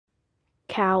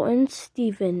Cal and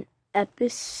Steven,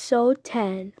 episode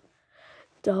 10,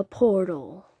 The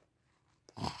Portal.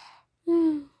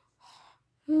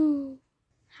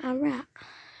 Alright,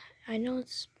 I know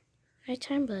it's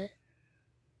nighttime, but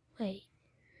wait.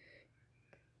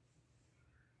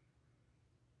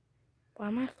 Why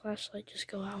my flashlight just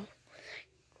go out?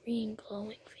 Green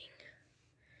glowing thing.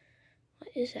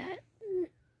 What is that?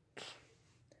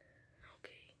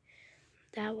 Okay,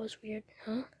 that was weird,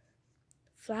 huh?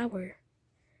 Flower.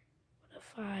 What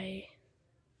if I...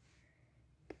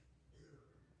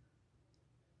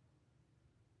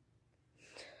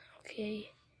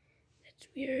 Okay, that's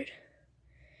weird.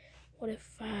 What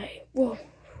if I... Whoa.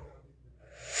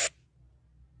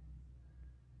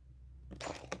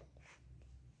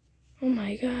 Oh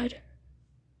my god.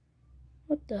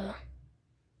 What the...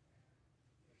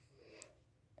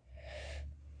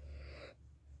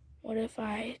 What if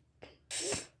I...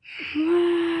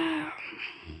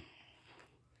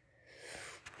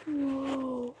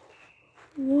 Whoa.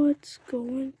 What's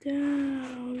going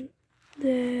down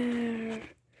there?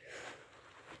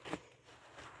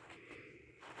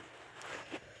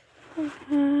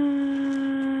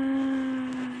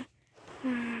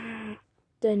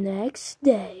 The next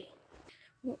day.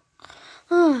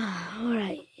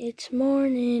 Alright, it's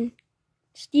morning.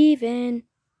 Steven!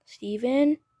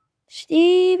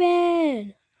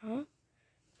 Huh?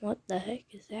 What the heck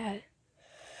is that?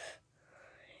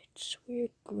 It's weird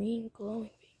green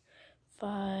glowing.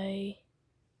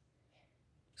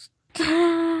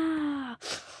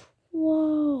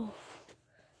 Whoa!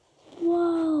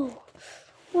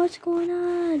 What's going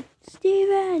on?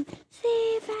 Steven!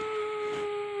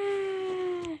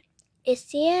 It's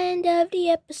the end of the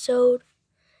episode.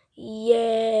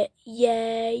 Yeah.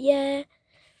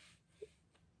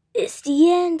 It's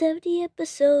the end of the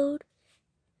episode.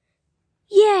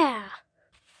 Yeah.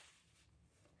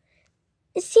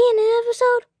 It's the end of the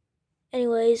episode.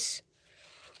 Anyways.